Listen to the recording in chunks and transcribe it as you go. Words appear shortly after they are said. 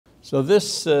So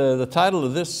the title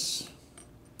of this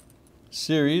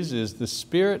series is The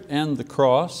Spirit and the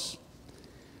Cross,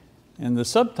 and the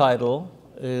subtitle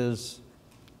is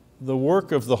The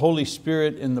Work of the Holy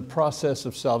Spirit in the Process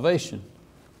of Salvation.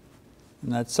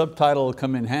 And that subtitle will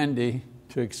come in handy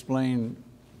to explain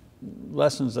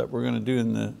lessons that we're going to do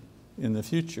in the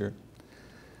future.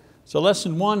 So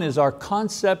lesson one is our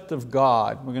concept of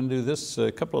God. We're going to do this,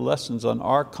 a couple of lessons on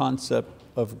our concept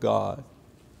of God.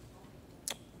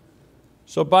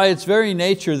 So by its very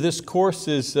nature, this course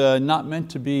is not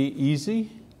meant to be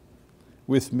easy,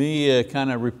 with me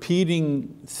kind of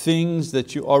repeating things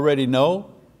that you already know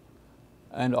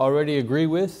and already agree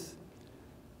with.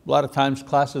 A lot of times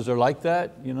classes are like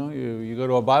that. You go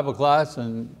to a Bible class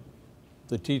and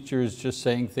the teacher is just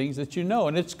saying things that you know,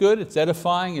 and it's good, it's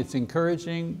edifying, it's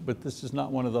encouraging, but this is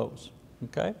not one of those,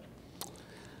 okay?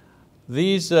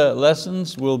 These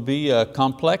lessons will be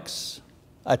complex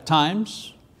at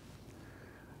times.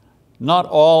 Not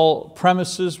all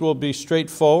premises will be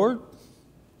straightforward,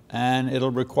 and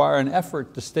it'll require an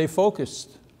effort to stay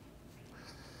focused.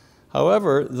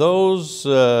 However, those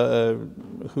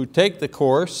who take the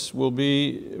course will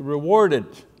be rewarded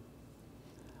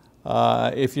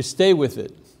if you stay with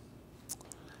it.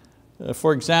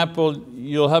 For example,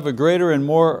 you'll have a greater and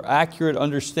more accurate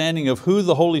understanding of who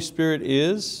the Holy Spirit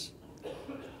is,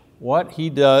 what He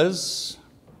does,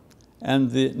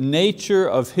 and the nature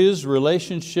of His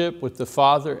relationship with the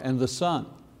Father and the Son.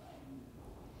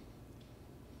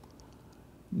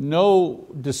 No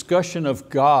discussion of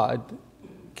God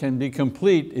can be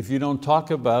complete if you don't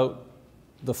talk about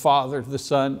the Father, the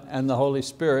Son, and the Holy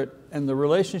Spirit and the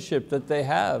relationship that they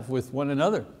have with one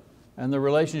another and the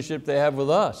relationship they have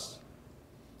with us.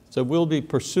 So we'll be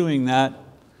pursuing that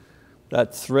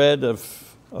thread of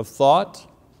thought.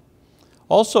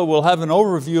 Also, we'll have an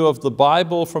overview of the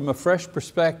Bible from a fresh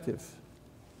perspective,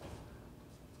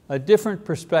 a different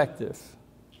perspective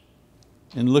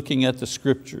in looking at the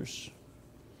scriptures.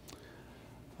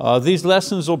 These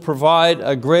lessons will provide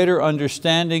a greater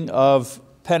understanding of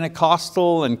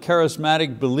Pentecostal and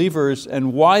charismatic believers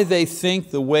and why they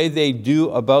think the way they do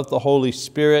about the Holy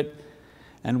Spirit,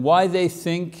 and why they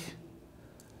think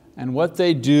and what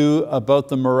they do about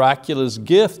the miraculous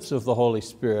gifts of the Holy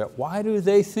Spirit. Why do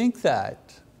they think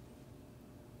that?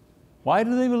 Why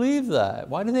do they believe that?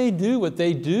 Why do they do what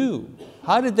they do?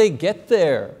 How did they get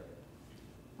there?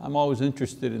 I'm always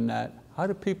interested in that. How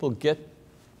do people get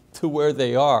to where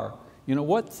they are?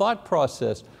 What thought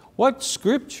process, what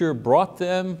scripture brought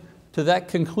them to that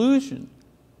conclusion?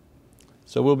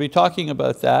 So we'll be talking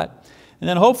about that. And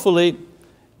then hopefully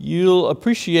you'll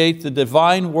appreciate the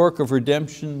divine work of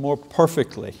redemption more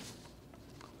perfectly.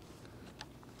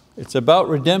 It's about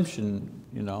redemption,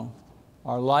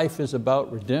 Our life is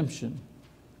about redemption.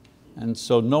 And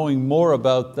so knowing more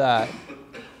about that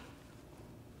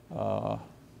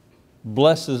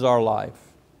blesses our life,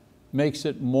 makes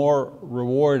it more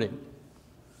rewarding.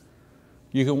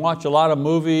 You can watch a lot of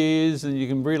movies and you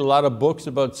can read a lot of books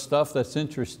about stuff that's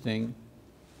interesting,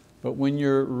 but when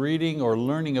you're reading or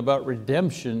learning about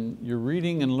redemption, you're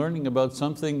reading and learning about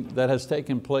something that has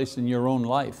taken place in your own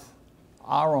life,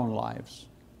 our own lives.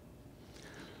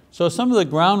 So some of the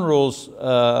ground rules,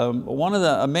 one of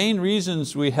the main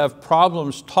reasons we have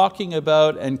problems talking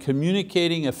about and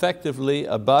communicating effectively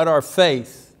about our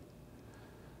faith,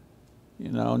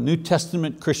 New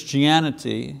Testament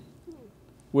Christianity,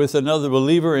 with another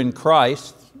believer in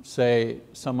Christ, say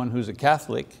someone who's a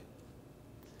Catholic,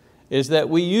 is that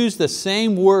we use the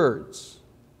same words.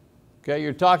 Okay,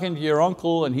 you're talking to your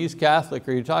uncle and he's Catholic,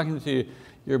 or you're talking to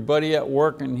your buddy at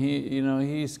work and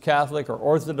he's Catholic or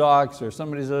Orthodox, or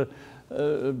somebody's a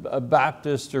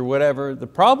Baptist or whatever. The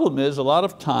problem is a lot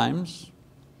of times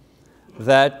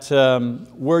that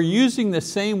we're using the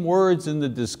same words in the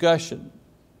discussion.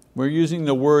 We're using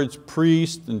the words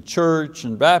priest and church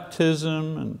and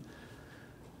baptism,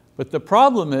 but the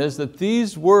problem is that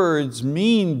these words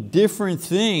mean different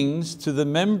things to the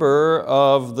member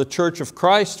of the Church of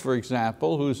Christ, for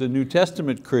example, who's a New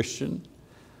Testament Christian,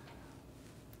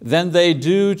 than they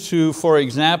do to, for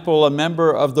example, a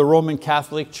member of the Roman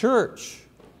Catholic Church.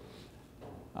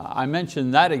 I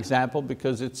mention that example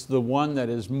because it's the one that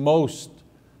is most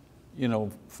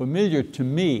familiar to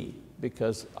me,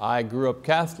 because I grew up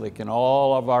Catholic, and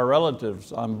all of our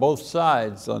relatives on both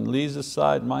sides, on Lisa's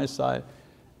side, my side,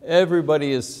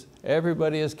 everybody is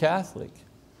Catholic.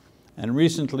 And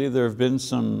recently there have been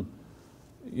some,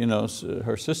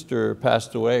 her sister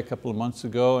passed away a couple of months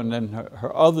ago, and then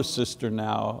her other sister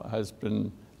now has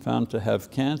been found to have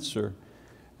cancer.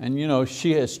 And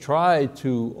she has tried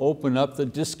to open up the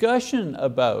discussion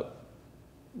about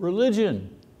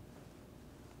religion.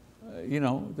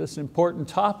 this important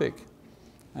topic,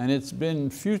 and it's been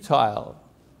futile.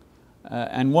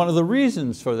 And one of the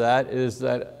reasons for that is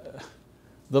that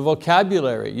the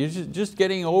vocabulary, just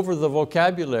getting over the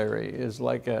vocabulary is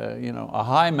like a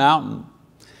high mountain.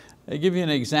 I'll give you an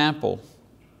example.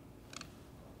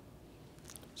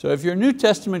 So if you're a New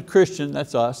Testament Christian,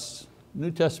 that's us,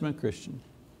 New Testament Christian,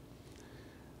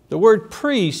 the word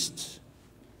priest,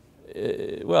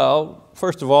 well,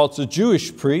 first of all, it's a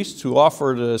Jewish priest who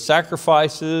offered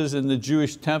sacrifices in the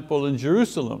Jewish temple in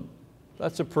Jerusalem.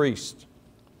 That's a priest.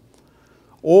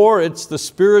 Or it's the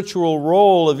spiritual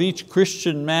role of each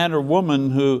Christian man or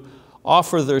woman who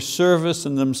offer their service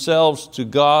and themselves to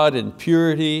God in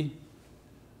purity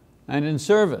and in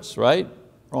service, right?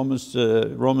 Romans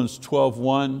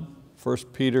 12:1, 1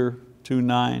 Peter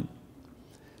 2:9.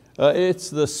 It's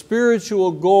the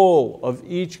spiritual goal of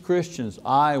each Christian.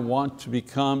 I want to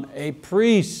become a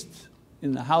priest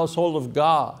in the household of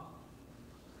God.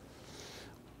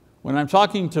 When I'm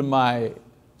talking to my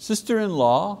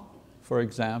sister-in-law, for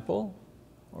example,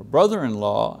 or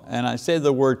brother-in-law, and I say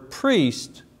the word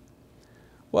priest,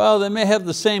 well, they may have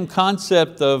the same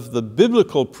concept of the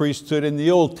biblical priesthood in the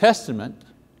Old Testament.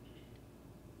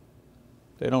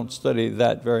 They don't study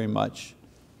that very much.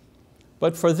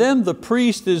 But for them, the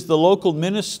priest is the local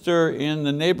minister in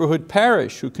the neighborhood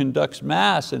parish who conducts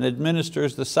Mass and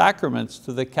administers the sacraments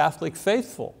to the Catholic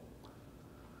faithful.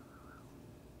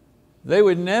 They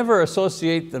would never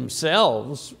associate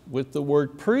themselves with the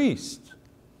word priest.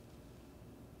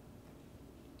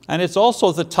 And it's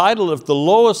also the title of the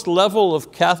lowest level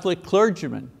of Catholic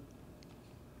clergymen.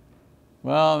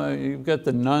 Well, you've got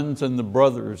the nuns and the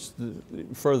brothers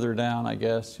further down, I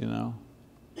guess.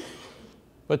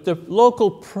 But the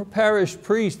local parish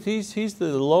priest, he's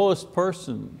the lowest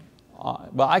person.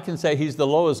 But I can say he's the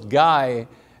lowest guy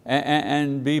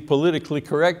and be politically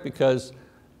correct because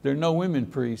there are no women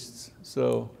priests.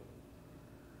 So,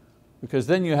 because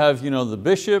then you have the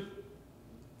bishop,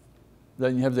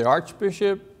 then you have the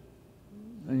archbishop,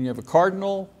 then you have a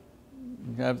cardinal,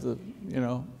 you have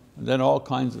and then all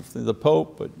kinds of things, the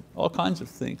Pope, but all kinds of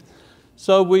things.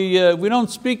 So we don't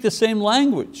speak the same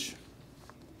language.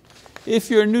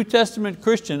 If you're a New Testament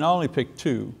Christian, I only picked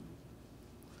two.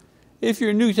 If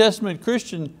you're a New Testament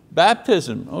Christian,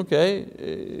 baptism,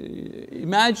 okay.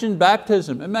 Imagine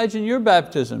baptism, imagine your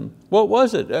baptism. What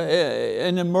was it?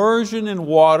 An immersion in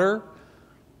water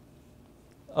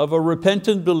of a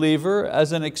repentant believer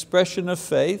as an expression of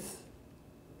faith,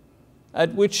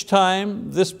 at which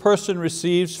time this person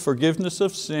receives forgiveness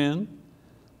of sin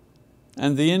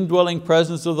and the indwelling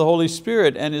presence of the Holy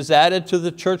Spirit and is added to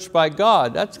the church by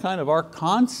God. That's kind of our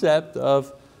concept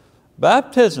of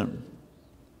baptism.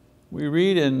 We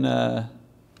read in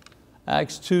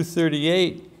Acts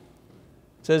 2:38, it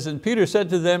says, and Peter said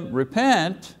to them,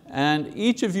 repent and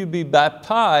each of you be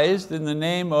baptized in the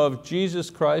name of Jesus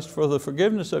Christ for the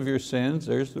forgiveness of your sins.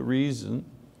 There's the reason.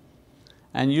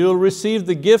 And you'll receive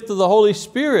the gift of the Holy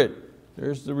Spirit.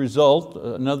 There's the result,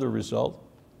 another result.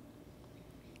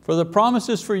 For the promise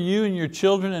is for you and your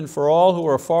children and for all who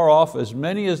are far off, as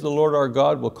many as the Lord our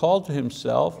God will call to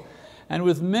Himself. And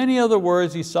with many other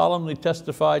words he solemnly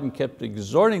testified and kept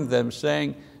exhorting them,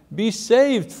 saying, be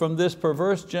saved from this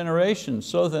perverse generation.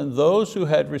 So then those who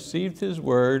had received His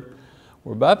word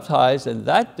were baptized, and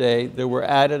that day there were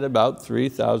added about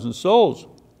 3,000 souls.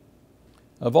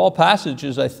 Of all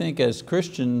passages, I think as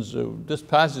Christians, this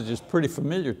passage is pretty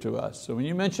familiar to us. So when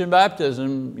you mention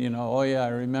baptism, oh yeah, I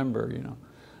remember,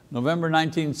 November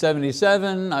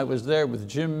 1977, I was there with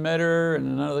Jim Metter and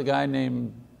another guy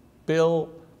named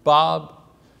Bob.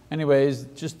 Anyways,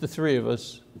 just the three of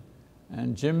us.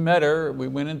 And Jim Metter, we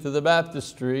went into the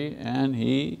baptistry and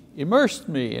he immersed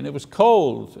me, and it was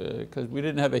cold because we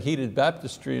didn't have a heated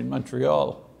baptistry in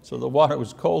Montreal. So the water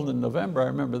was cold in November, I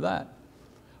remember that.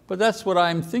 But that's what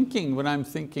I'm thinking when I'm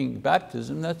thinking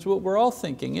baptism. That's what we're all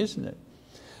thinking, isn't it?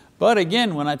 But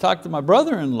again, when I talk to my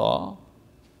brother-in-law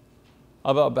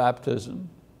about baptism,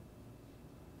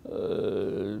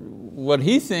 what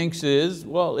he thinks is,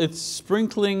 well, it's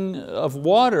sprinkling of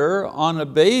water on a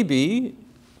baby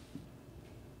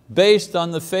based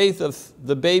on the faith of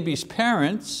the baby's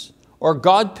parents or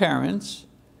godparents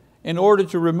in order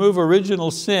to remove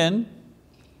original sin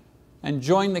and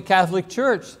join the Catholic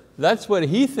Church. That's what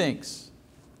he thinks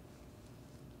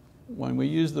when we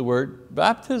use the word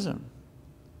baptism.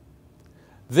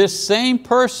 This same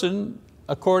person,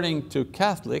 according to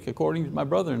my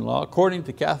brother-in-law, according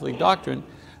to Catholic doctrine,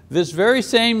 this very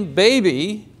same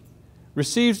baby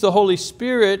receives the Holy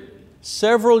Spirit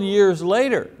several years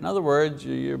later. In other words,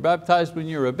 you're baptized when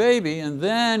you're a baby, and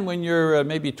then when you're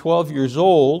maybe 12 years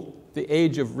old, the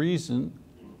age of reason,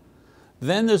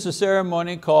 Then there's a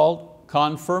ceremony called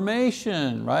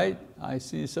confirmation, right? I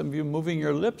see some of you moving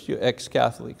your lips, you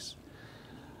ex-Catholics.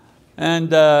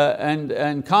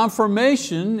 And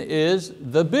confirmation is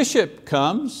the bishop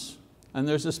comes, and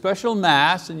there's a special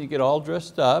mass, and you get all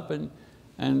dressed up, and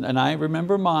I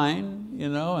remember mine,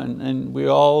 and we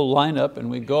all line up and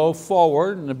we go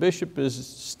forward, and the bishop is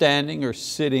standing or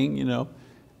sitting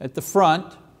at the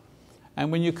front. And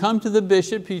when you come to the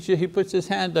bishop, he puts his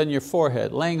hand on your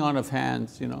forehead, laying on of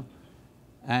hands,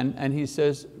 and he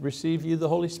says, receive you the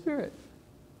Holy Spirit.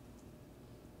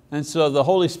 And so the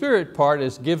Holy Spirit part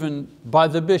is given by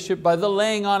the bishop, by the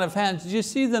laying on of hands. Do you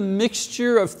see the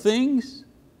mixture of things?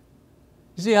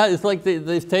 You see how it's like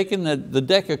they've taken the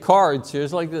deck of cards here.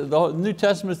 It's like the New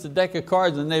Testament's the deck of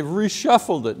cards, and they've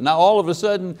reshuffled it. Now all of a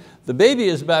sudden, the baby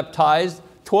is baptized,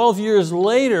 12 years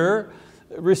later,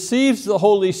 receives the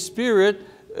Holy Spirit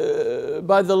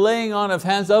by the laying on of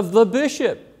hands of the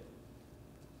bishop.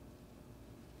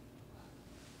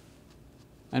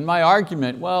 And my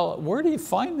argument, well, where do you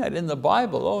find that in the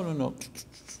Bible? Oh, no.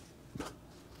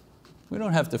 We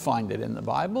don't have to find it in the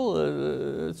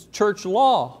Bible. It's church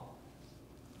law,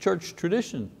 church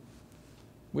tradition,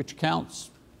 which counts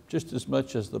just as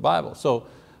much as the Bible. So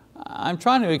I'm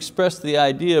trying to express the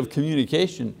idea of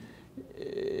communication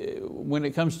when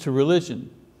it comes to religion.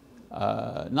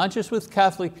 Not just with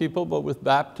Catholic people, but with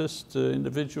Baptist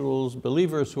individuals,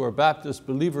 believers who are Baptist,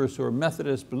 believers who are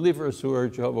Methodist, believers who are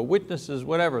Jehovah's Witnesses,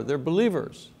 whatever, they're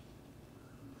believers.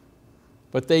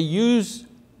 But they use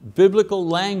biblical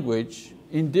language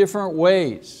in different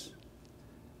ways.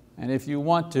 And if you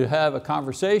want to have a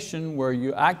conversation where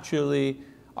you actually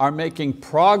are making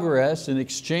progress and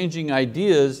exchanging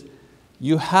ideas,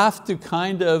 you have to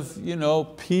kind of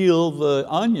peel the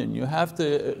onion. You have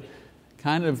to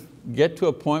kind of get to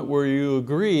a point where you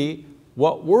agree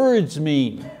what words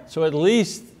mean. So at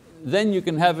least then you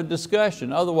can have a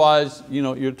discussion. Otherwise,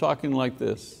 you're talking like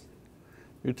this.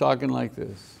 You're talking like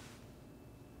this.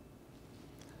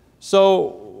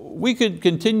 So we could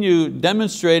continue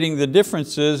demonstrating the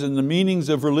differences in the meanings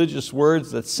of religious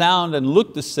words that sound and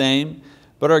look the same,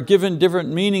 but are given different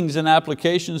meanings and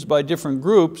applications by different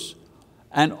groups,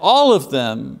 and all of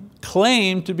them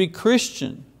claim to be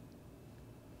Christian.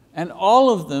 And all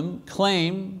of them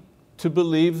claim to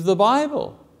believe the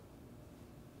Bible.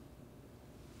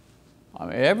 I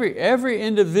mean, every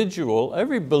individual,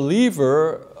 every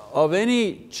believer of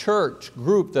any church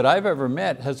group that I've ever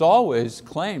met has always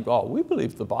claimed, oh, we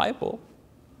believe the Bible.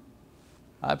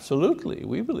 Absolutely,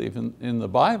 we believe in the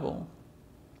Bible.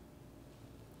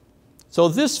 So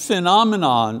this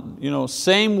phenomenon,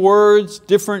 same words,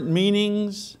 different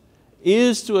meanings,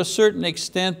 is to a certain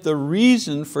extent the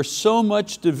reason for so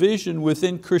much division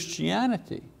within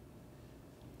Christianity,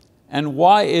 and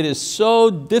why it is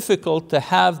so difficult to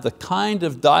have the kind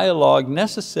of dialogue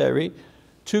necessary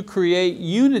to create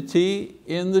unity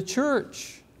in the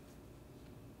church.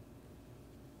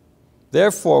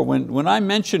 Therefore, when I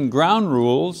mention ground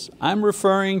rules, I'm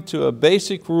referring to a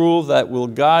basic rule that will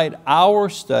guide our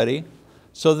study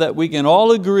so that we can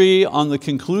all agree on the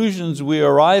conclusions we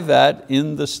arrive at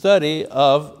in the study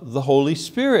of the Holy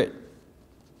Spirit.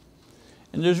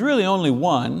 And there's really only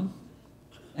one,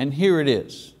 and here it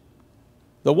is.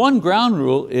 The one ground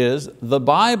rule is the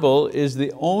Bible is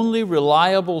the only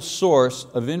reliable source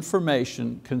of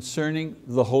information concerning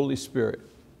the Holy Spirit.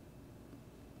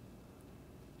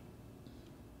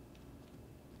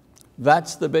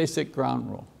 That's the basic ground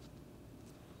rule.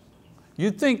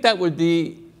 You'd think that would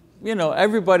be,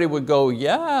 everybody would go,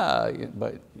 yeah,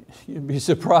 but you'd be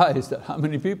surprised at how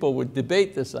many people would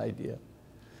debate this idea.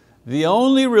 The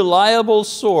only reliable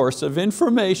source of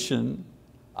information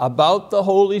about the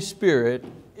Holy Spirit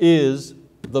is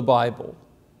the Bible,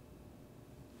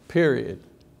 period.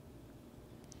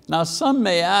 Now some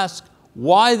may ask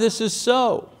why this is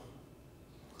so.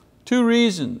 Two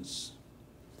reasons.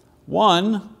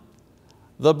 One,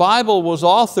 the Bible was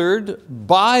authored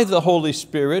by the Holy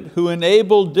Spirit, who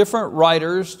enabled different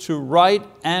writers to write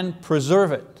and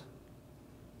preserve it.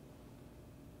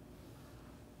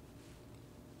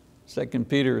 2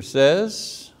 Peter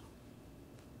says,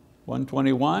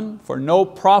 1:21, for no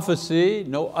prophecy,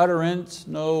 no utterance,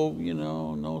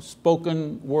 no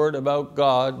spoken word about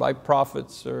God by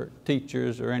prophets or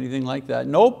teachers or anything like that,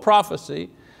 no prophecy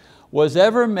was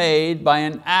ever made by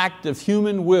an act of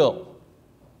human will.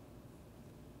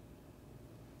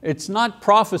 It's not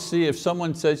prophecy if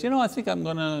someone says, I think I'm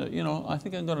going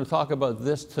to talk about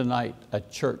this tonight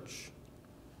at church.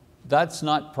 That's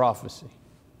not prophecy.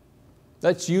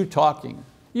 That's you talking.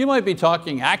 You might be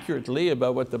talking accurately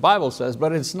about what the Bible says,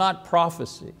 but it's not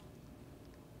prophecy.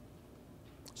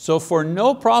 So for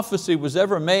no prophecy was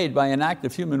ever made by an act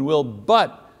of human will,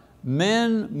 but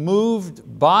men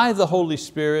moved by the Holy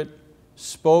Spirit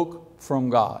spoke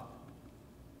from God.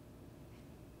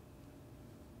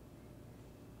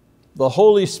 The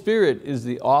Holy Spirit is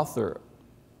the author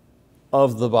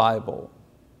of the Bible.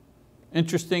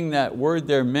 Interesting, that word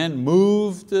there, men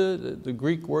moved, the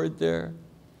Greek word there,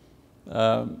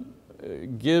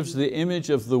 gives the image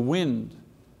of the wind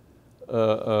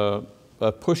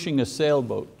pushing a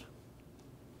sailboat.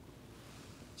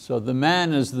 So the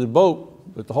man is the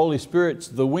boat, but the Holy Spirit's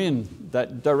the wind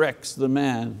that directs the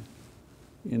man,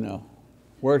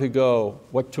 where to go,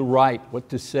 what to write, what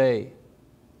to say.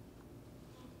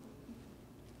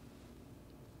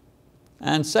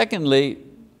 And secondly,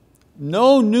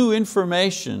 no new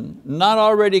information not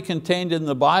already contained in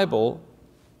the Bible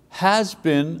has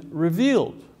been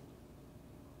revealed.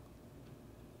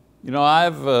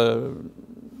 I've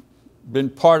been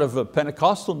part of a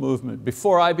Pentecostal movement.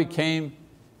 Before I became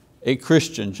a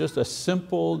Christian, just a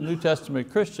simple New Testament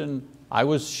Christian, I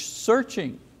was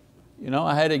searching.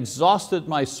 I had exhausted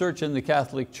my search in the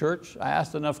Catholic Church. I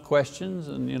asked enough questions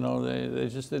and they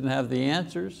just didn't have the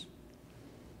answers.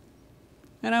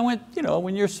 And I went,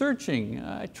 when you're searching,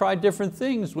 I tried different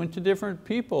things, went to different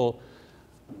people,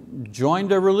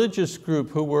 joined a religious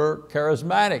group who were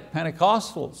charismatic,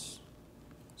 Pentecostals,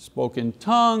 spoke in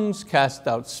tongues, cast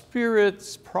out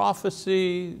spirits,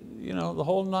 prophecy, the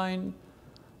whole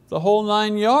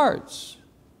nine yards.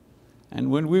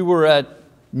 And when we were at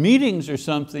meetings or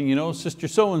something, Sister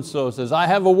so-and-so says, I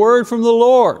have a word from the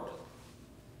Lord.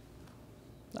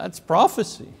 That's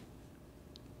prophecy.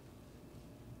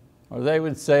 Or they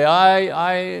would say,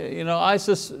 I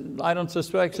don't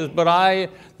suspect this, but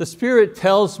the Spirit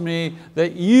tells me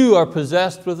that you are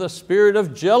possessed with a spirit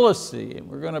of jealousy. And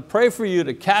we're going to pray for you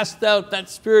to cast out that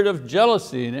spirit of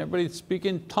jealousy. And everybody's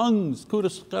speaking tongues.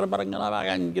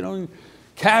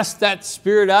 Cast that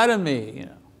spirit out of me.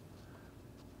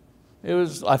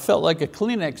 I felt like a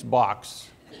Kleenex box.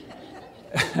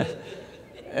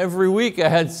 Every week I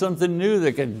had something new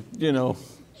that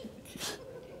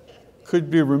could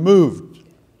be removed.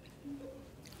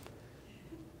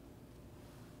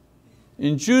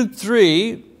 In Jude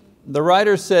 3, the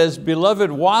writer says, Beloved,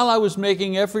 while I was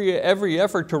making every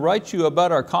effort to write you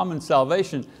about our common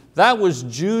salvation, that was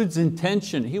Jude's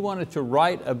intention. He wanted to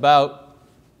write about,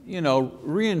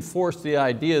 reinforce the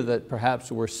idea that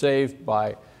perhaps we're saved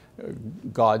by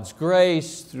God's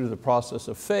grace through the process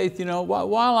of faith.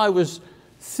 While I was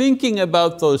thinking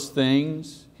about those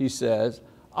things, he says,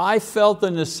 I felt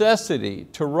the necessity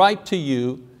to write to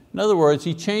you. In other words,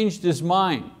 he changed his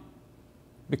mind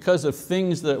because of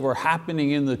things that were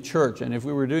happening in the church. And if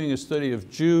we were doing a study of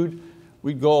Jude,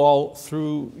 we'd go all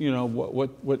through what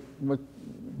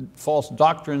false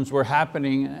doctrines were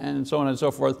happening and so on and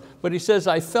so forth. But he says,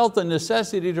 I felt the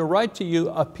necessity to write to you,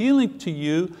 appealing to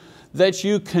you that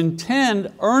you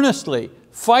contend earnestly,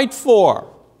 fight for,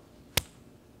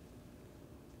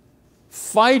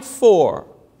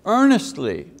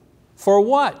 earnestly. For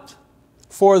what?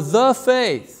 For the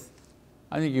faith.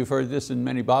 I think you've heard this in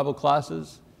many Bible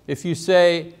classes. If you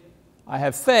say, I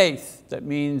have faith, that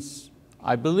means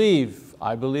I believe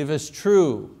it's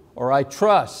true, or I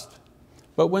trust.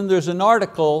 But when there's an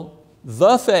article,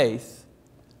 the faith,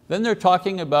 then they're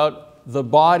talking about the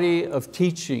body of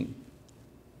teaching.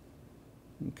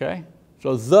 Okay?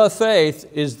 So the faith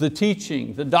is the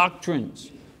teaching, the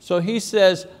doctrines. So he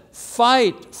says,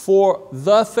 fight for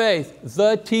the faith,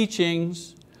 the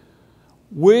teachings,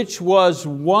 which was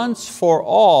once for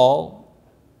all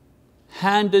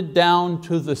handed down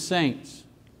to the saints.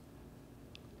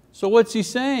 So what's he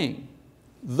saying?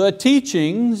 The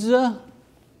teachings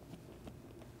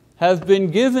have been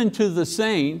given to the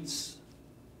saints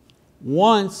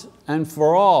once and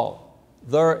for all.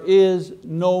 There is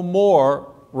no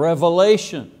more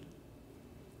revelation.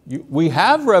 We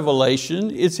have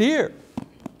revelation, it's here.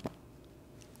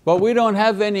 But we don't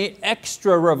have any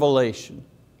extra revelation.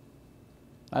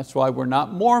 That's why we're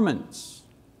not Mormons.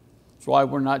 That's why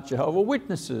we're not Jehovah's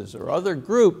Witnesses or other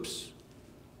groups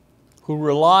who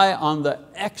rely on the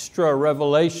extra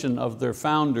revelation of their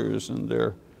founders and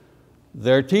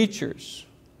their teachers.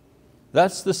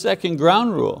 That's the second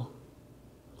ground rule.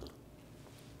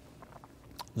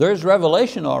 There's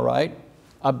revelation, all right,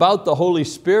 about the Holy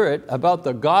Spirit, about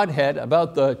the Godhead,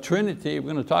 about the Trinity.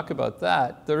 We're going to talk about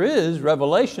that. There is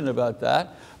revelation about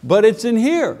that, but it's in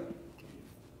here.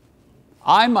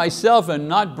 I myself am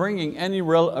not bringing any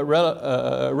revelation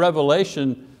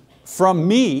from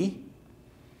me.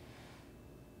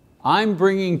 I'm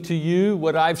bringing to you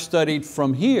what I've studied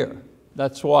from here.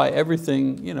 That's why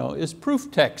everything is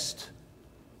proof text.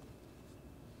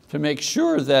 to make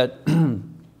sure that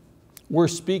we're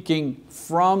speaking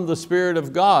from the Spirit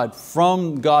of God,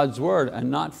 from God's word, and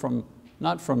not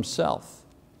from self.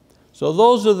 So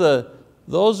those are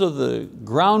the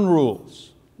ground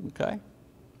rules, okay?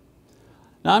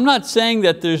 Now I'm not saying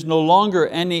that there's no longer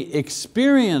any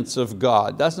experience of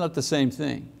God. That's not the same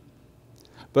thing.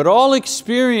 But all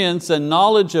experience and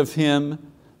knowledge of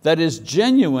Him that is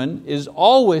genuine is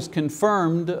always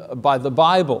confirmed by the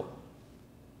Bible.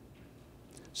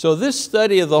 So this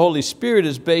study of the Holy Spirit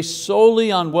is based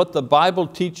solely on what the Bible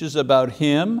teaches about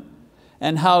Him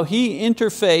and how He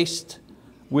interfaced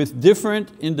with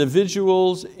different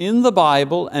individuals in the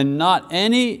Bible, and not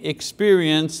any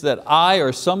experience that I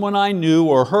or someone I knew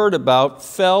or heard about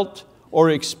felt or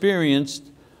experienced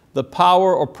the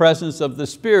power or presence of the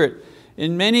Spirit.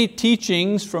 In many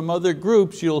teachings from other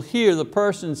groups, you'll hear the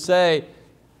person say,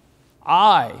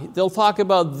 they'll talk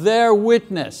about their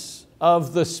witness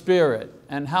of the Spirit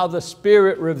and how the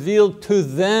Spirit revealed to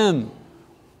them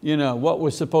what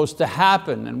was supposed to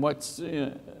happen and what's,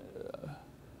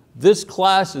 this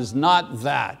class is not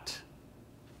that.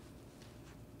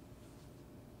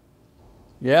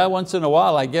 Yeah, once in a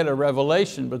while I get a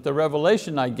revelation, but the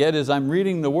revelation I get is I'm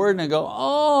reading the word and I go,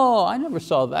 oh, I never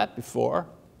saw that before.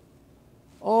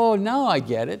 Oh, now I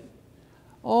get it.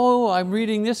 Oh, I'm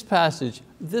reading this passage.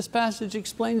 This passage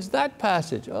explains that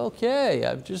passage. Okay,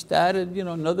 I've just added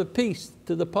another piece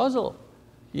to the puzzle.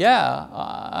 Yeah,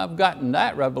 I've gotten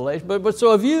that revelation, but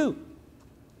so have you.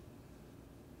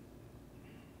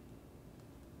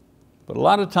 But a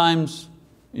lot of times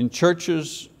in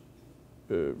churches,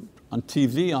 on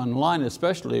TV, online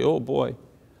especially, oh boy,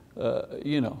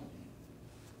 you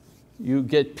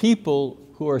get people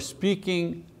who are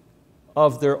speaking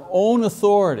of their own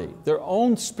authority, their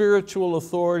own spiritual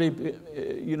authority,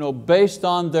 based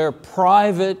on their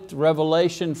private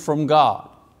revelation from God.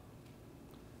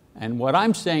 And what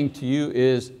I'm saying to you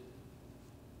is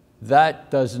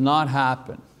that does not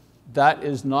happen. That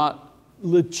is not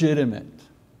legitimate.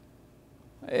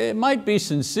 It might be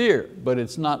sincere, but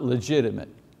it's not legitimate,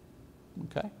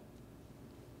 okay?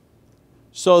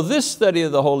 So this study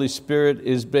of the Holy Spirit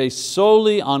is based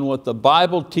solely on what the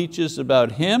Bible teaches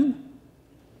about Him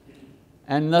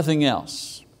and nothing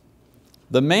else.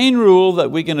 The main rule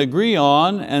that we can agree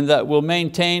on and that will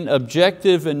maintain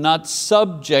objective and not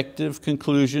subjective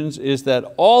conclusions is that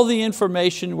all the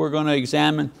information we're going to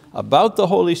examine about the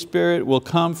Holy Spirit will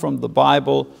come from the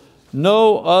Bible.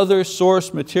 No other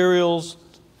source materials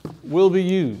will be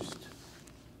used.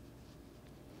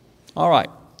 All right,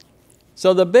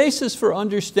 so the basis for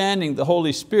understanding the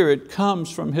Holy Spirit comes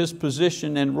from His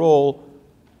position and role,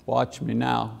 watch me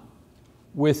now,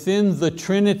 within the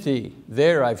Trinity.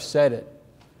 There, I've said it.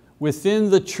 Within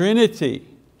the Trinity.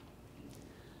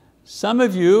 Some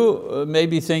of you may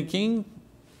be thinking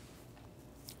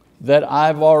that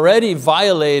I've already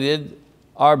violated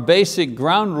our basic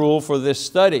ground rule for this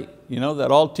study,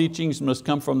 that all teachings must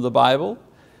come from the Bible.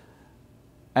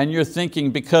 And you're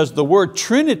thinking, because the word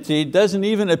Trinity doesn't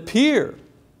even appear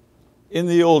in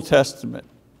the Old Testament.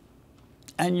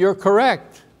 And you're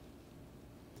correct.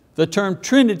 The term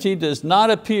Trinity does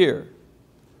not appear,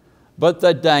 but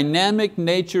the dynamic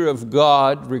nature of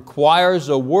God requires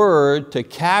a word to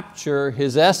capture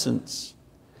His essence.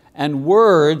 And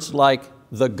words like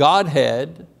the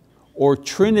Godhead or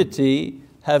Trinity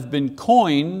have been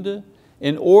coined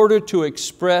in order to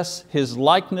express His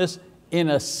likeness in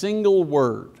a single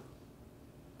word.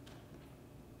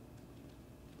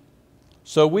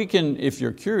 So we can, if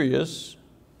you're curious,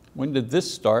 when did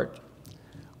this start?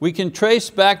 We can trace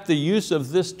back the use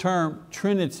of this term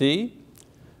Trinity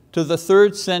to the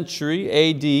 3rd century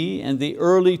AD and the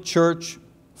early church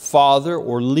father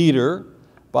or leader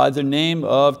by the name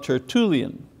of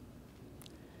Tertullian.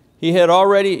 There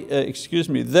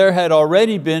had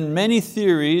already been many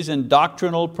theories and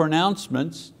doctrinal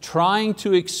pronouncements trying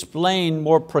to explain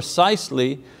more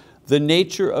precisely the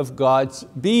nature of God's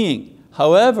being.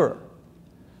 However,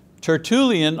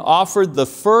 Tertullian offered the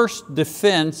first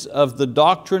defense of the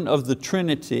doctrine of the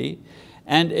Trinity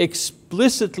and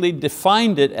explicitly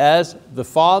defined it as the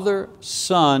Father,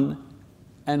 Son,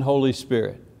 and Holy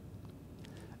Spirit.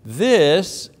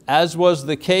 This, as was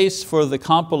the case for the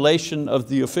compilation of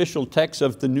the official text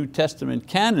of the New Testament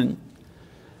canon,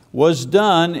 was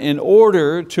done in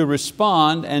order to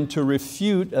respond and to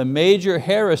refute a major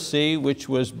heresy which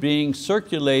was being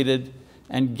circulated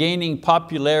and gaining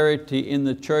popularity in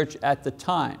the church at the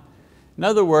time. In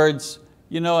other words,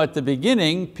 at the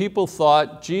beginning, people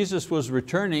thought Jesus was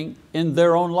returning in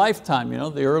their own lifetime.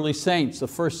 The early saints, the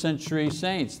 1st century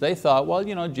saints, they thought, well,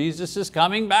 Jesus is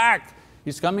coming back.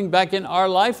 He's coming back in our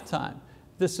lifetime.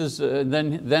 this is,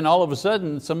 then all of a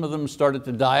sudden some of them started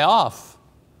to die off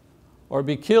or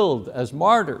be killed as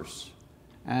martyrs.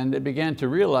 And they began to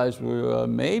realize, well,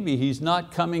 maybe he's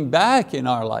not coming back in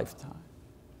our lifetime.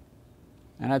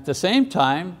 And at the same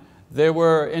time, there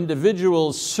were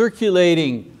individuals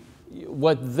circulating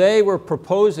what they were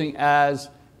proposing as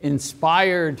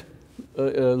inspired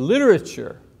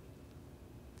literature.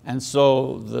 And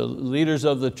so the leaders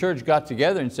of the church got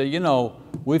together and said,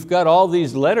 we've got all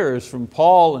these letters from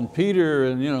Paul and Peter,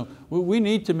 and we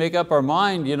need to make up our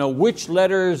mind which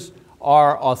letters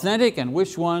are authentic and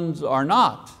which ones are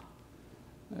not.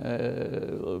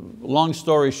 Long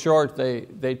story short,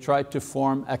 they tried to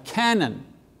form a canon.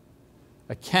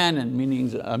 A canon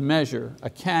meaning a measure, a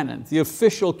canon, the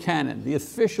official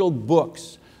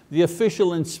books, the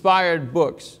official inspired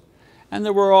books. And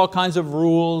there were all kinds of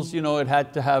rules. It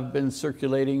had to have been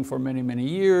circulating for many, many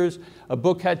years. A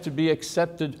book had to be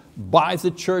accepted by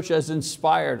the church as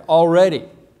inspired already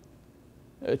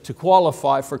to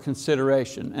qualify for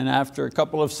consideration. And after a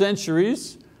couple of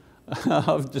centuries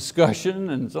of discussion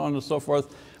and so on and so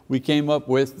forth, we came up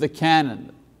with the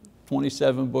canon,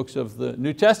 27 books of the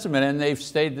New Testament, and they've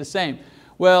stayed the same.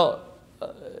 Well,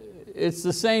 it's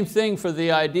the same thing for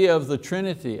the idea of the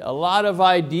Trinity. A lot of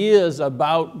ideas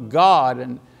about God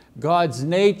and God's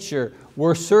nature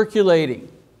were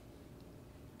circulating.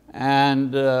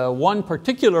 And one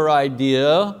particular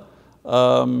idea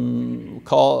by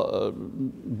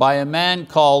a man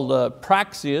called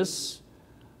Praxeas,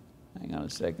 hang on a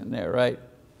second there, right,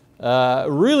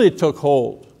 really took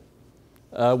hold,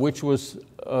 which was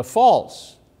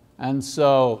false. And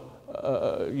so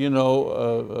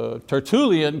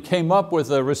Tertullian came up with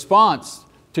a response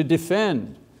to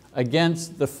defend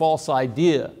against the false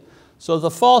idea. So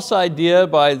the false idea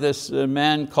by this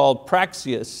man called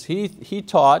Praxeas, he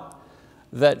taught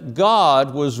that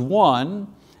God was one,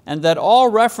 and that all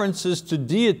references to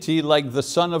deity like the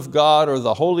Son of God or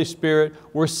the Holy Spirit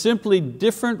were simply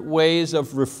different ways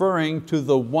of referring to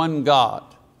the one God.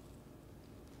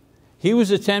 He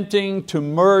was attempting to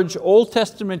merge Old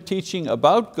Testament teaching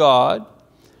about God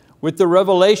with the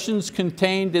revelations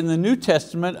contained in the New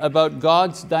Testament about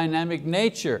God's dynamic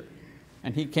nature.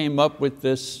 And he came up with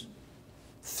this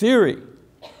theory.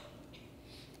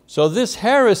 So this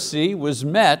heresy was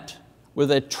met with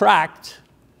a tract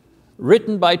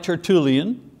written by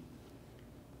Tertullian.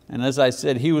 And as I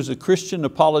said, he was a Christian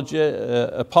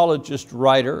apologist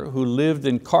writer who lived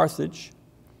in Carthage.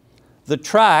 The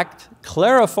tract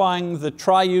clarifying the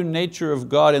triune nature of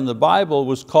God in the Bible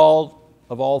was called,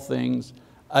 of all things,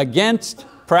 Against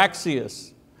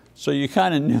Praxeas. So you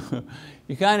kind of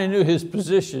knew his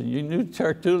position. You knew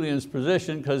Tertullian's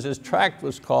position because his tract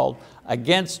was called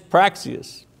Against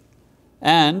Praxeas.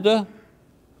 And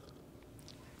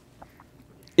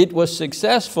it was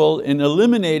successful in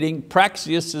eliminating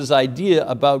Praxeas' idea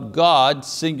about God's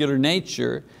singular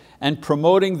nature and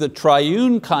promoting the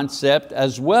triune concept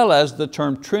as well as the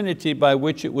term Trinity, by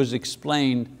which it was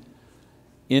explained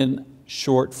in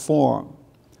short form.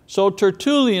 So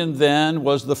Tertullian then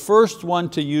was the first one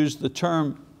to use the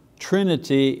term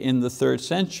Trinity in the 3rd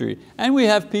century. And we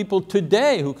have people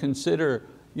today who consider,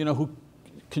 who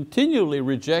continually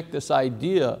reject this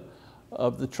idea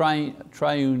of the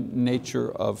triune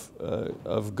nature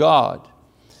of God.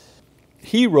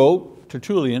 He wrote,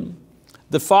 Tertullian,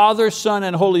 "The Father, Son,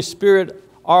 and Holy Spirit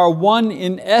are one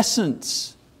in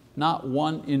essence, not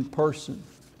one in person."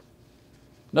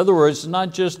 In other words, it's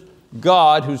not just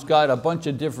God who's got a bunch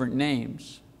of different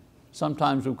names.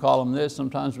 Sometimes we call him this,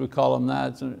 sometimes we call him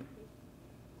that.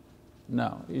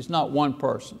 No, he's not one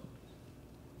person.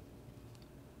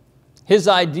 His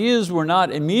ideas were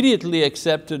not immediately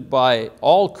accepted by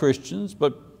all Christians,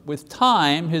 but with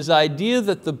time, his idea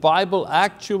that the Bible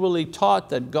actually taught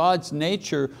that God's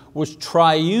nature was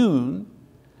triune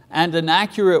and an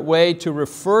accurate way to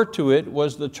refer to it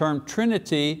was the term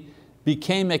Trinity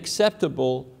became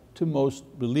acceptable to most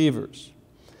believers.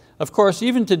 Of course,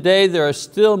 even today there are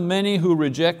still many who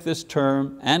reject this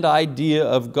term and idea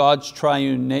of God's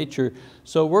triune nature.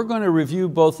 So we're going to review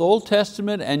both Old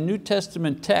Testament and New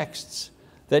Testament texts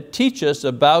that teach us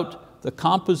about the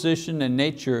composition and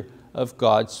nature of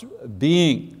God's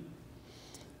being.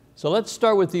 So let's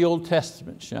start with the Old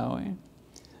Testament, shall we?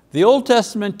 The Old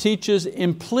Testament teaches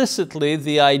implicitly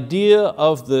the idea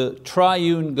of the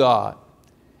triune God.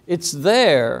 It's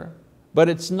there, but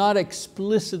it's not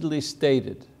explicitly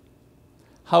stated.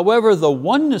 However, the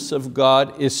oneness of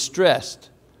God is stressed.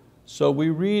 So we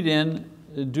read in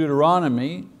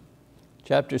Deuteronomy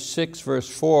chapter 6, verse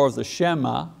 4 of the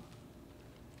Shema,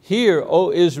 "Hear,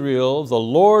 O Israel, the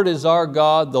Lord is our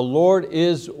God, the Lord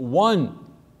is one."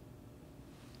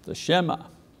 The Shema.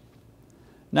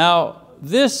 Now,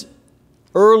 this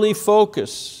early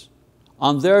focus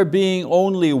on there being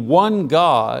only one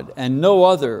God and no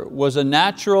other was a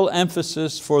natural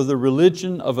emphasis for the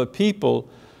religion of a people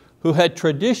who had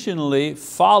traditionally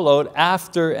followed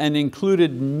after and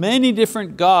included many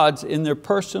different gods in their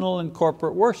personal and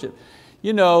corporate worship.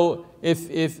 You know,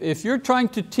 if you're trying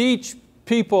to teach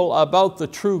people about the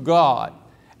true God,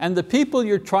 and the people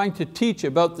you're trying to teach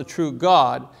about the true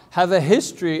God have a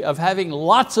history of having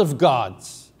lots of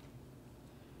gods.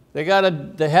 They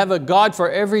have a God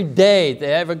for every day. They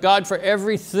have a God for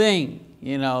everything.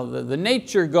 You know, the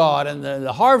nature God and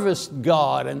the harvest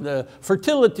God and the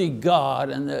fertility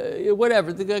God and the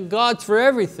whatever. They got gods for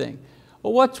everything.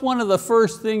 Well, what's one of the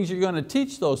first things you're going to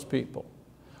teach those people?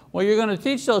 Well, you're going to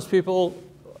teach those people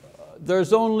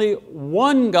there's only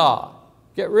one God.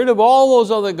 Get rid of all those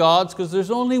other gods because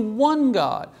there's only one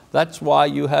God. That's why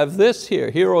you have this here.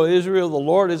 Hear, O Israel, the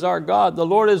Lord is our God. The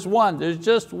Lord is one. There's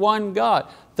just one God.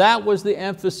 That was the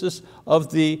emphasis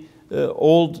of the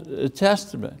Old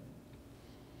Testament.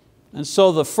 And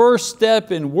so the first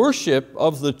step in worship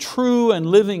of the true and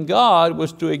living God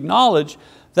was to acknowledge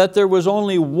that there was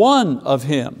only one of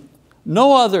Him,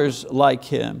 no others like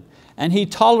Him, and He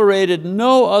tolerated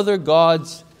no other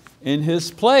gods in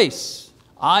His place.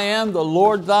 I am the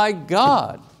Lord thy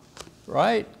God,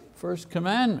 right? First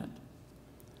commandment.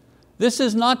 This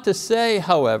is not to say,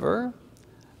 however,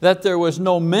 that there was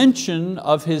no mention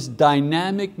of His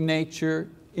dynamic nature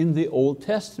in the Old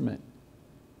Testament.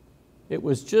 It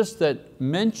was just that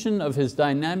mention of His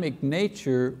dynamic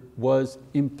nature was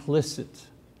implicit,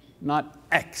 not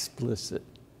explicit.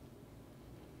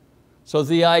 So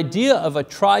the idea of a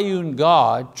triune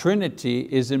God, Trinity,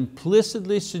 is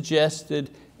implicitly suggested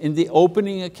in the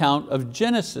opening account of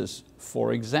Genesis,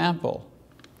 for example.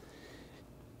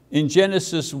 In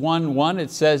Genesis 1:1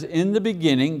 it says, in the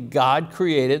beginning God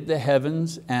created the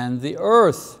heavens and the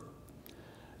earth.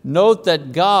 Note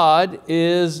that God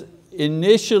is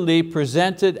initially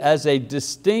presented as a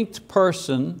distinct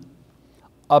person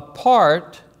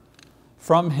apart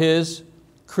from His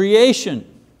creation.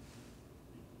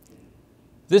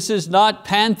 This is not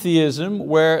pantheism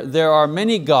where there are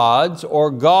many gods or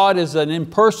God is an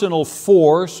impersonal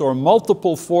force or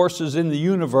multiple forces in the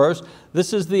universe.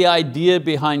 This is the idea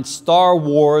behind Star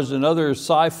Wars and other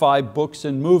sci-fi books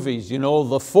and movies. You know,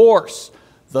 the force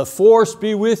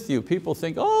be with you. People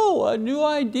think, oh, a new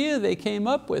idea they came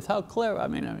up with, how clever. I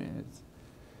mean,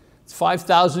 it's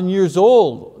 5,000 years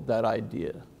old, that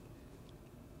idea.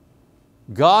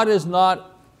 God is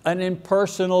not an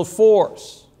impersonal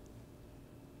force.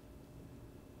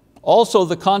 Also,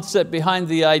 the concept behind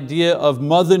the idea of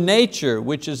Mother Nature,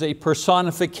 which is a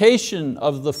personification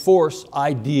of the force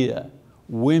idea.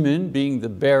 Women being the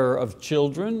bearer of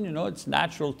children, you know, it's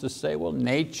natural to say, well,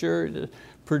 nature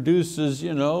produces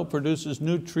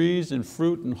new trees and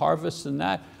fruit and harvests, and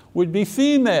that would be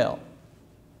female.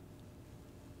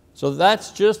 So that's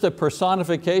just a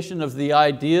personification of the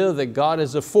idea that God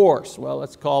is a force. Well,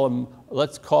 let's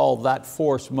call that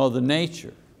force Mother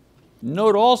Nature.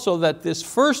 Note also that this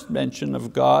first mention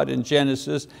of God in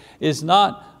Genesis is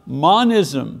not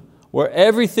monism, where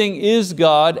everything is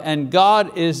God and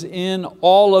God is in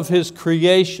all of His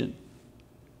creation.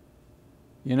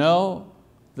 You know,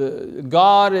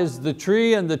 God is the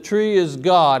tree and the tree is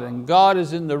God, and God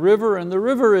is in the river and the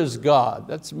river is God.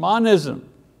 That's monism.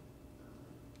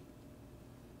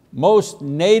 Most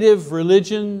native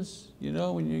religions, you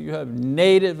know, when you have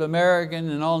Native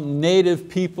American and all native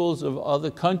peoples of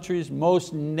other countries,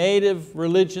 most native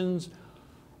religions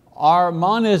are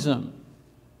monism,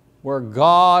 where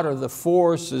God or the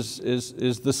force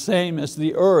is the same as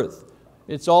the earth.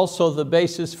 It's also the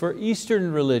basis for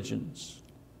Eastern religions.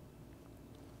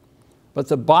 But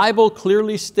the Bible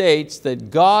clearly states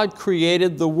that God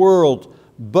created the world,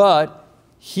 but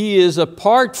He is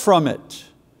apart from it.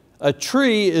 A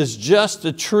tree is just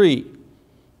a tree.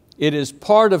 It is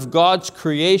part of God's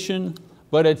creation,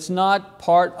 but it's not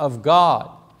part of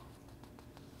God.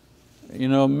 You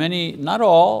know, not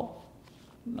all,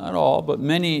 but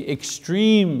many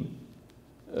extreme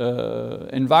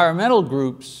environmental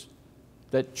groups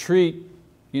that treat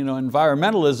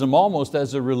environmentalism almost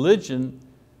as a religion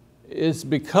is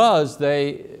because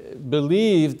they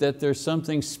believe that there's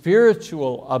something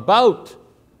spiritual about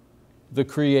the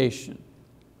creation.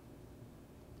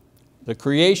 The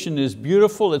creation is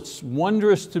beautiful, it's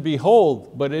wondrous to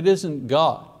behold, but it isn't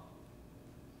God.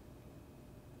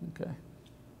 Okay.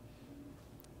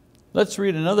 Let's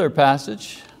read another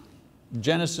passage,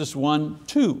 Genesis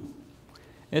 1:2.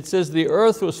 It says, the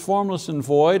earth was formless and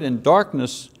void, and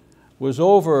darkness was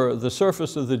over the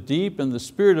surface of the deep, and the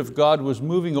Spirit of God was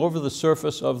moving over the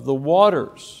surface of the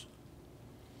waters.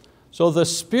 So the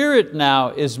Spirit now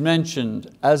is mentioned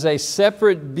as a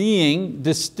separate being,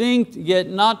 distinct yet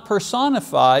not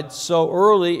personified so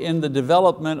early in the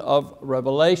development of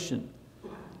revelation.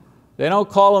 They don't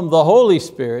call Him the Holy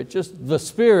Spirit, just the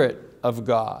Spirit of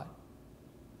God.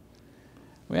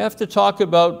 We have to talk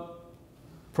about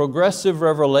progressive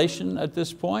revelation at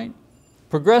this point.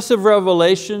 Progressive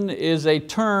revelation is a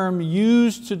term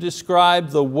used to describe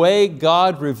the way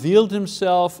God revealed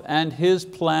Himself and His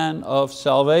plan of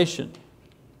salvation.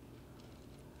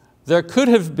 There could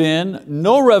have been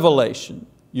no revelation.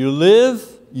 You live,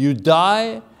 you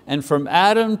die, and from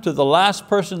Adam to the last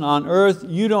person on earth,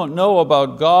 you don't know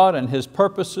about God and His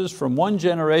purposes from one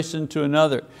generation to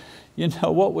another. You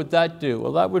know, what would that do?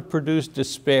 Well, that would produce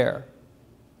despair.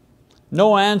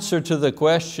 No answer to the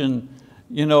question,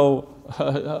 you know,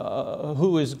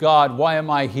 who is God? Why am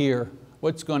I here?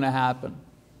 What's going to happen?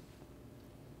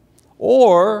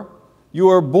 Or you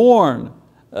are born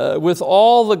with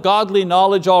all the godly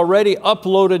knowledge already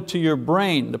uploaded to your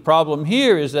brain. The problem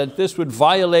here is that this would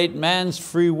violate man's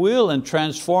free will and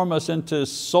transform us into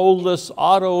soulless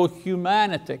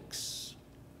auto-humanitics.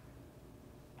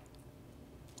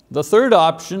 The third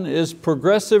option is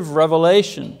progressive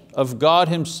revelation of God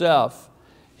Himself,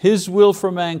 His will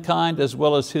for mankind as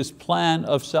well as His plan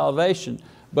of salvation.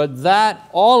 But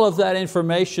all of that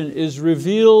information is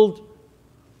revealed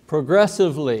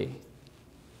progressively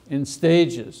in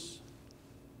stages.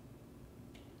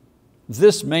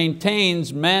 This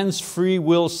maintains man's free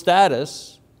will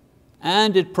status,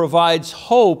 and it provides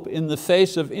hope in the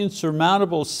face of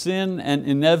insurmountable sin and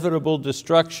inevitable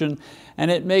destruction, and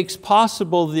it makes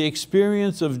possible the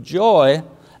experience of joy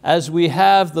as we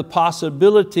have the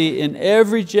possibility in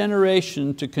every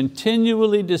generation to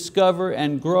continually discover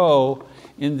and grow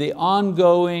in the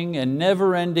ongoing and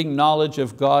never-ending knowledge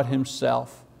of God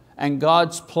Himself and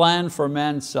God's plan for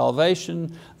man's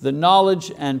salvation, the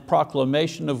knowledge and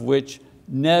proclamation of which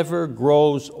never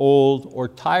grows old or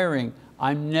tiring.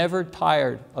 I'm never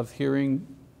tired of hearing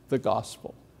the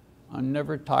gospel. I'm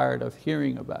never tired of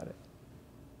hearing about it.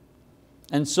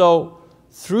 And so,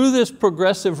 through this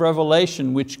progressive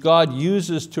revelation which God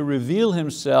uses to reveal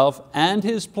Himself and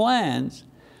His plans,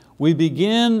 we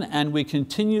begin and we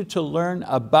continue to learn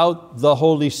about the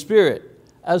Holy Spirit,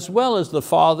 as well as the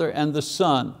Father and the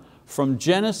Son, from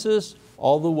Genesis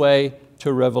all the way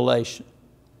to Revelation.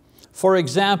 For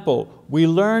example, we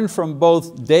learn from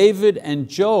both David and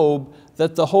Job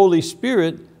that the Holy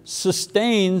Spirit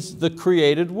sustains the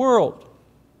created world.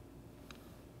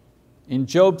 In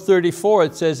Job 34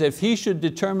 it says, if He should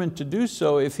determine to do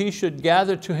so, if He should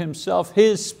gather to Himself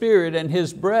His Spirit and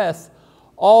His breath,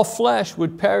 all flesh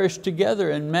would perish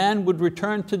together and man would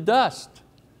return to dust.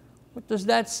 What does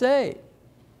that say?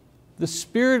 The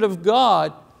Spirit of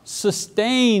God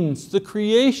sustains the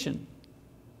creation.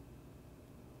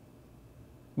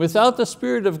 Without the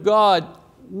Spirit of God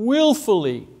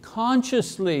willfully,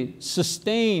 consciously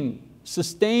sustaining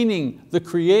the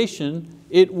creation,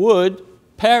 it would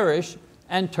perish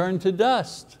and turn to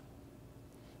dust.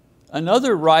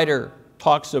 Another writer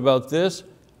talks about this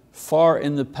far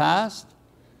in the past.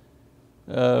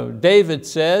 David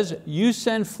says, you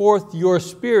send forth your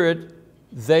Spirit,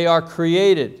 they are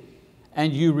created,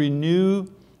 and you renew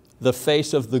the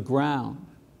face of the ground.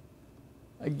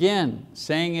 Again,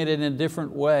 saying it in a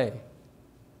different way.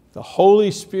 The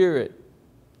Holy Spirit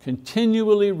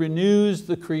continually renews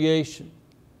the creation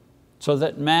so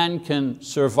that man can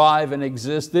survive and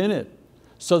exist in it,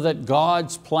 so that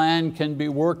God's plan can be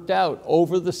worked out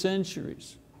over the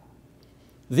centuries.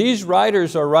 These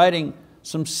writers are writing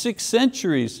some 6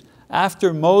 centuries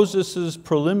after Moses'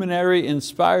 preliminary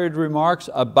inspired remarks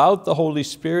about the Holy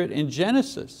Spirit in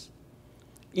Genesis,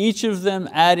 each of them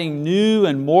adding new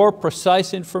and more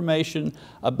precise information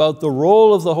about the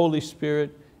role of the Holy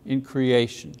Spirit in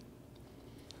creation.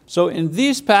 So in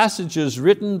these passages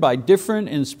written by different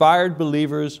inspired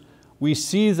believers, we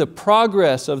see the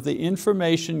progress of the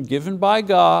information given by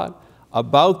God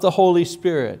about the Holy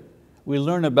Spirit. We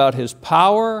learn about His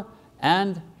power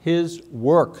and His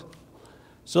work.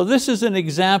 So this is an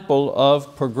example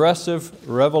of progressive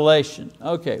revelation.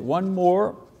 Okay, one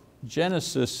more,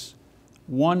 Genesis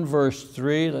 1 verse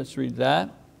 3, let's read that.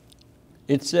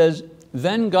 It says,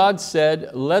 then God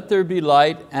said, let there be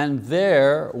light, and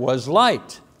there was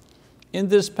light. In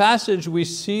this passage we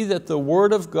see that the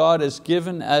word of God is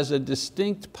given as a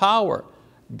distinct power.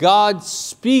 God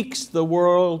speaks the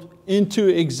world into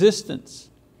existence.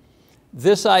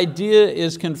 This idea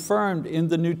is confirmed in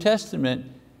the New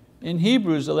Testament in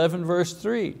Hebrews 11 verse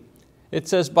 3. It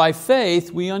says, by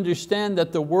faith we understand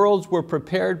that the worlds were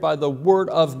prepared by the word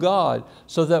of God,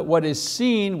 so that what is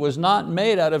seen was not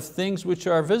made out of things which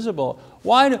are visible.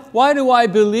 Why do I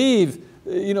believe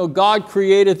God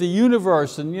created the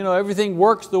universe and everything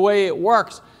works the way it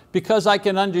works? Because I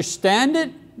can understand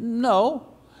it? No.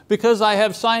 Because I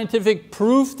have scientific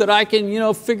proof that I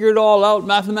can figure it all out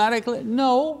mathematically?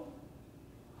 No.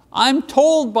 I'm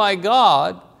told by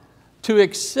God to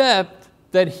accept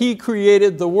that He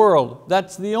created the world.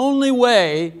 That's the only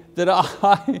way that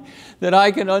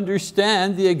I can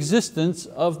understand the existence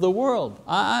of the world.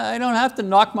 I don't have to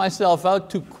knock myself out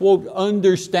to, quote,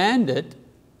 understand it.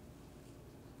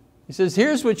 He says,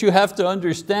 here's what you have to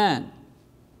understand.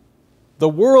 The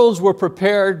worlds were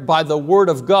prepared by the word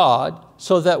of God,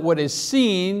 so that what is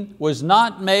seen was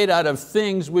not made out of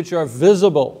things which are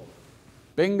visible.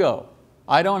 Bingo.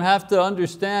 I don't have to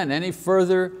understand any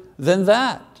further than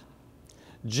that.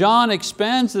 John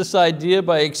expands this idea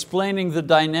by explaining the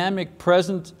dynamic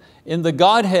present in the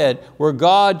Godhead, where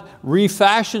God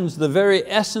refashions the very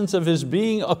essence of His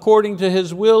being according to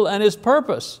His will and His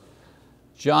purpose.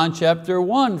 John chapter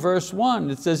 1, verse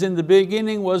 1, it says, in the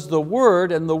beginning was the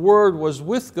Word, and the Word was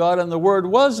with God, and the Word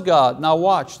was God. Now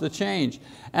watch the change.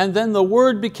 And then the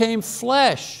Word became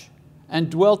flesh and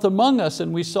dwelt among us,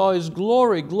 and we saw His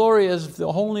glory, glory as the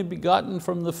only begotten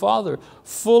from the Father,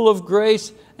 full of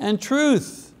grace and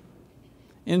truth.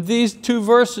 In these two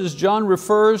verses, John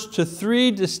refers to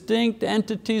three distinct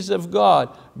entities of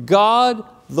God: God,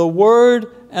 the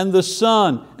Word, and the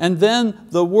Son, and then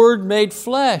the Word made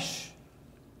flesh.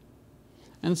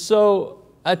 And so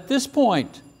at this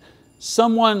point,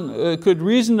 someone could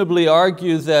reasonably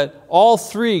argue that all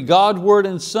three, God, Word,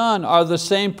 and Son, are the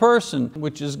same person,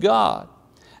 which is God.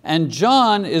 And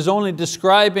John is only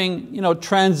describing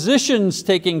transitions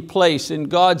taking place in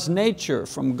God's nature,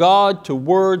 from God to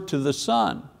Word to the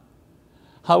Son.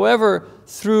 However,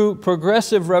 through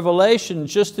progressive revelation,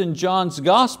 just in John's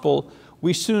gospel,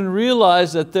 we soon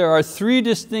realize that there are three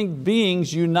distinct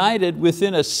beings united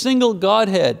within a single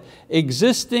Godhead,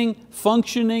 existing,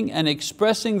 functioning, and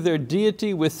expressing their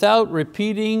deity without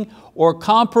repeating or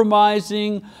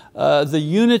compromising the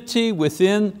unity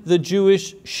within the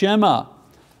Jewish Shema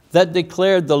that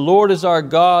declared, the Lord is our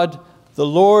God, the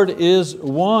Lord is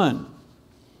one.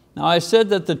 Now I said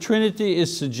that the Trinity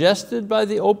is suggested by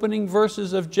the opening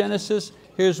verses of Genesis.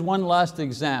 Here's one last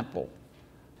example.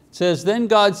 It says, then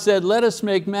God said, let us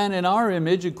make man in our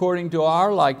image according to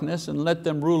our likeness, and let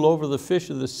them rule over the fish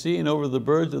of the sea, and over the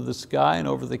birds of the sky, and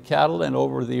over the cattle, and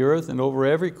over the earth, and over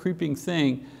every creeping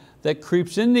thing that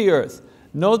creeps in the earth.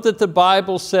 Note that the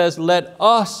Bible says, let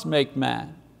us make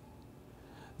man.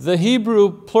 The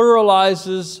Hebrew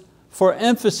pluralizes for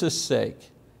emphasis'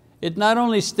 sake. It not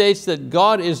only states that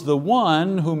God is the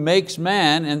one who makes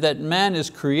man, and that man is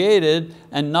created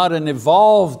and not an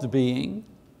evolved being.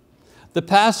 The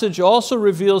passage also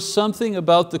reveals something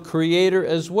about the Creator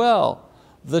as well.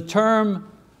 The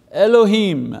term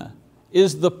Elohim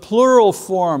is the plural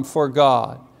form for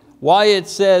God. Why it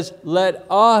says, let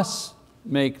us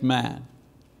make man.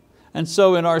 And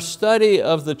so in our study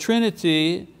of the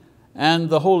Trinity and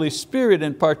the Holy Spirit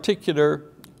in particular,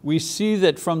 we see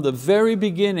that from the very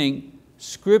beginning,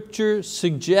 Scripture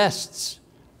suggests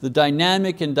the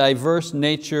dynamic and diverse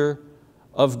nature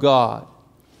of God.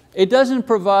 It doesn't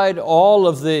provide all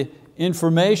of the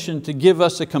information to give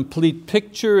us a complete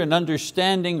picture and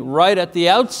understanding right at the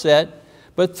outset,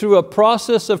 but through a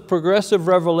process of progressive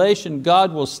revelation,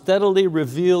 God will steadily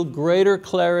reveal greater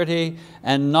clarity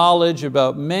and knowledge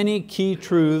about many key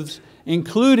truths,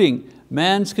 including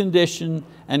man's condition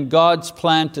and God's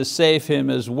plan to save him,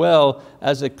 as well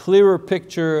as a clearer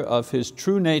picture of His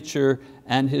true nature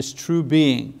and His true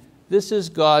being. This is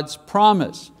God's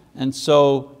promise. And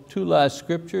so, two last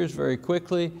scriptures very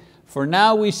quickly. For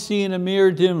now we see in a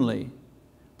mirror dimly,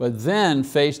 but then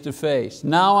face to face.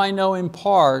 Now I know in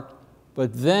part,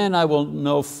 but then I will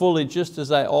know fully, just as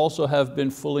I also have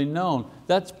been fully known.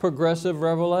 That's progressive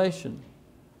revelation.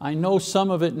 I know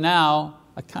some of it now,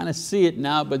 I kind of see it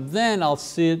now, but then I'll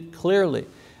see it clearly.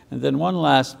 And then one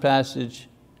last passage,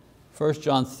 1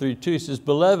 John 3:2, he says,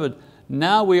 beloved,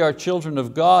 now we are children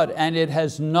of God, and it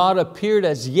has not appeared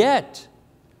as yet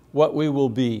what we will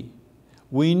be.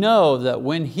 We know that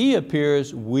when He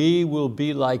appears, we will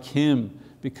be like Him,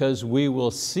 because we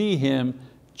will see Him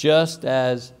just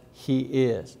as He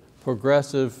is.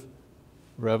 Progressive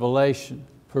revelation,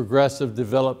 progressive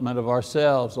development of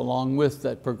ourselves along with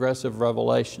that progressive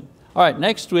revelation. All right,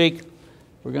 next week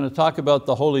we're going to talk about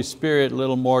the Holy Spirit a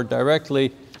little more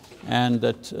directly, and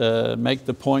make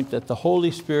the point that the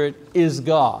Holy Spirit is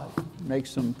God. make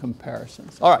some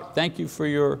comparisons. All right, thank you for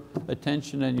your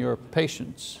attention and your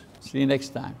patience. See you next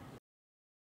time.